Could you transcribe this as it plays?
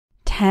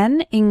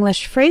10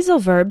 English phrasal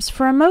verbs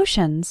for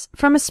emotions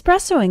from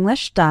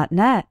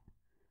espressoenglish.net.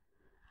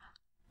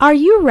 Are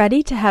you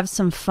ready to have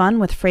some fun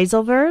with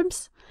phrasal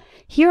verbs?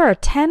 Here are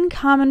 10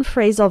 common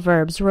phrasal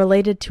verbs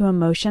related to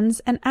emotions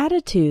and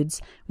attitudes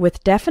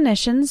with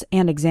definitions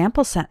and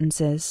example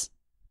sentences.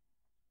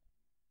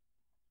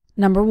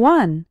 Number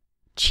 1.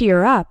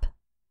 Cheer up.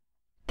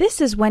 This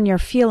is when you're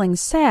feeling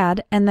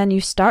sad and then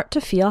you start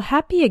to feel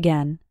happy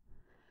again.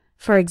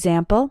 For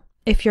example,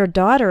 if your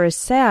daughter is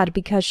sad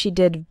because she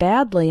did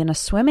badly in a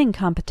swimming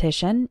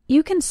competition,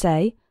 you can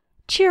say,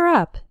 "Cheer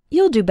up,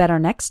 you'll do better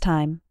next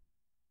time."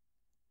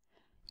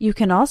 You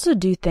can also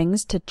do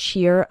things to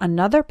cheer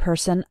another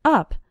person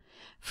up.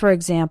 For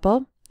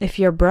example, if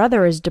your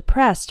brother is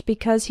depressed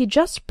because he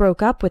just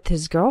broke up with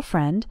his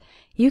girlfriend,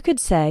 you could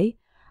say,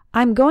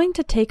 "I'm going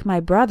to take my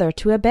brother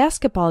to a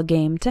basketball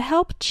game to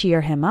help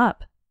cheer him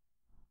up."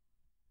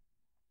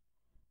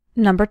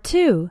 Number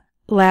 2.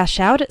 Lash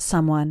out at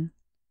someone.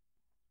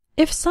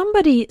 If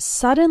somebody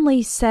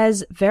suddenly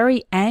says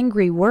very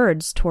angry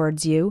words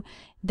towards you,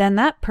 then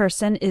that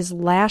person is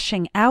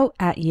lashing out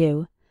at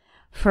you.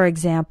 For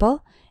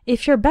example,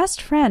 if your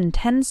best friend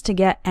tends to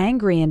get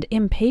angry and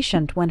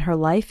impatient when her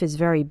life is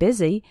very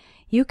busy,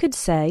 you could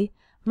say,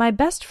 "My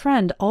best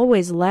friend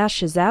always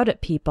lashes out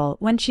at people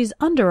when she's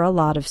under a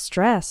lot of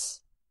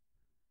stress."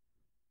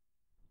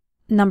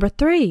 Number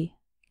 3.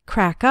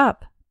 Crack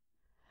up.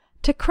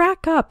 To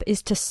crack up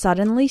is to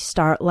suddenly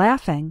start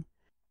laughing.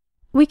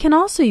 We can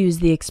also use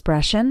the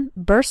expression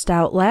burst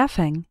out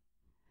laughing.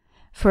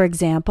 For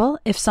example,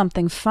 if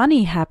something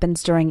funny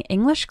happens during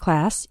English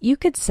class, you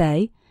could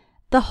say,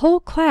 "The whole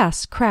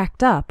class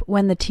cracked up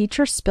when the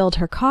teacher spilled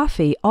her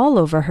coffee all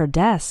over her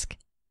desk."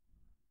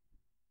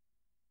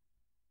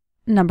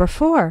 Number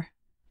 4.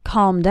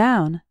 Calm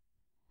down.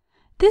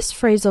 This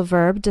phrasal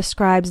verb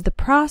describes the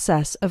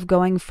process of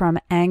going from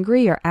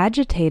angry or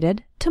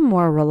agitated to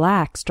more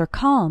relaxed or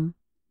calm.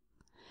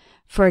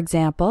 For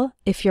example,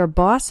 if your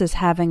boss is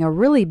having a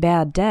really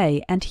bad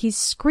day and he's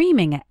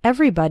screaming at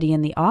everybody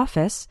in the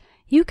office,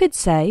 you could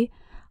say,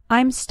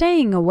 "I'm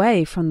staying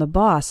away from the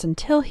boss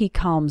until he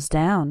calms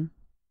down."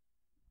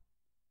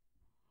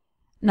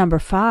 Number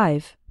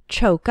 5.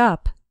 Choke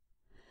up.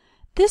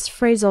 This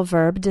phrasal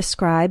verb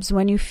describes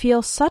when you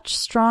feel such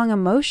strong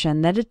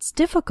emotion that it's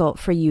difficult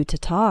for you to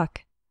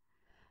talk.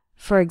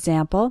 For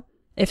example,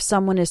 if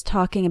someone is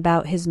talking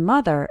about his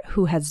mother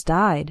who has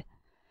died,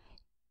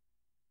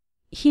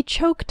 he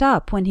choked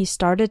up when he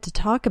started to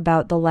talk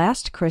about the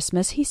last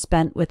Christmas he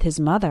spent with his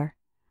mother.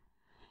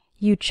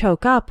 You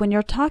choke up when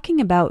you're talking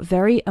about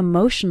very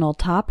emotional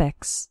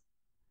topics.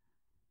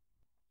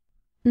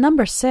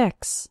 Number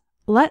 6.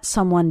 Let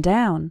someone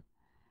down.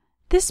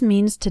 This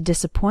means to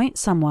disappoint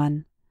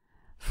someone.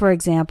 For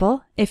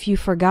example, if you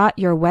forgot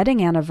your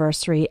wedding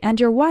anniversary and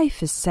your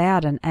wife is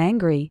sad and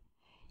angry,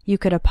 you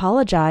could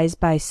apologize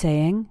by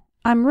saying,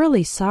 "I'm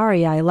really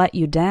sorry I let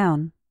you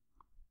down."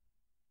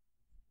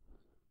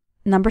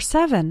 Number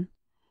 7.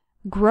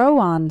 Grow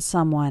on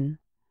someone.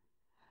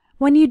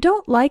 When you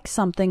don't like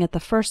something at the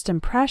first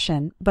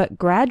impression, but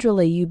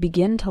gradually you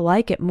begin to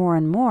like it more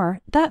and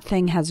more, that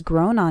thing has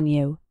grown on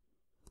you.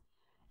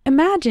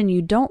 Imagine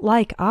you don't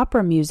like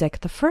opera music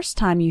the first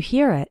time you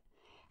hear it.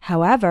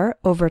 However,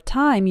 over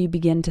time you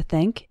begin to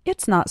think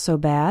it's not so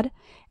bad,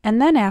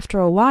 and then after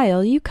a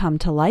while you come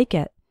to like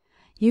it.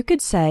 You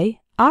could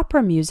say,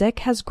 "Opera music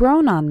has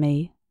grown on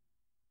me."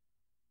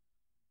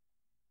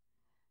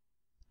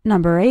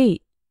 Number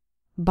 8.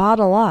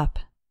 Bottle up.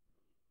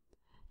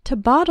 To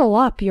bottle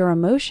up your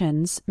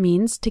emotions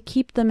means to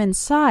keep them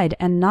inside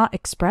and not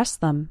express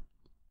them.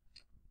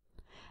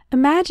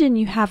 Imagine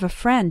you have a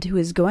friend who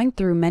is going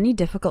through many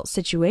difficult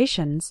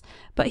situations,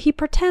 but he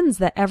pretends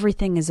that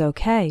everything is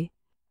okay.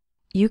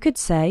 You could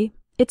say,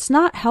 "It's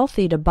not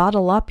healthy to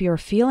bottle up your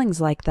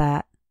feelings like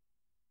that."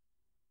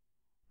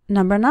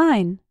 Number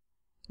 9.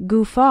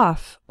 Goof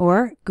off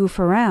or goof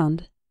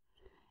around.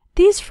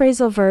 These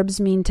phrasal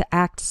verbs mean to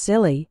act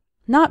silly,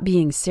 not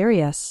being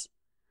serious.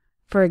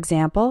 For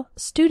example,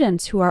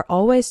 students who are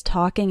always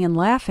talking and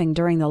laughing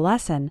during the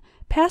lesson,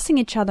 passing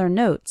each other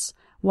notes,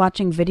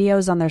 watching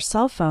videos on their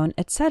cell phone,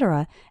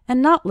 etc.,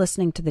 and not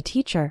listening to the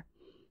teacher.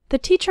 The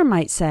teacher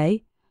might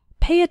say,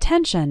 "Pay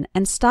attention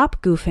and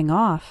stop goofing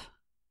off."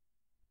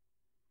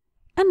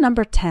 And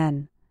number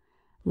 10.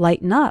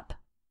 Lighten up.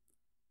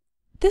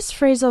 This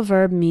phrasal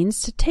verb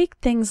means to take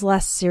things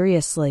less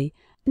seriously,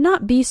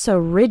 not be so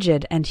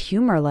rigid and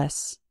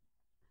humorless.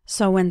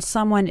 So when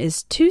someone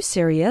is too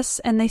serious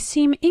and they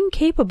seem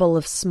incapable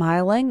of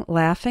smiling,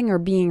 laughing, or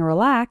being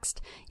relaxed,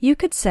 you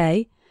could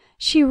say,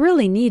 "She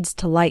really needs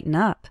to lighten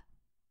up."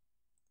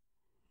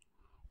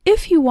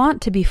 If you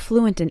want to be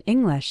fluent in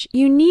English,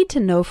 you need to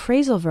know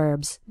phrasal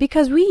verbs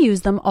because we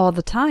use them all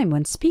the time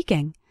when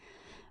speaking.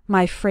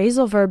 My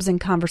Phrasal Verbs in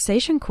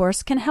Conversation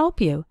course can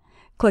help you.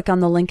 Click on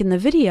the link in the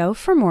video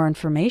for more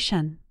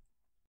information.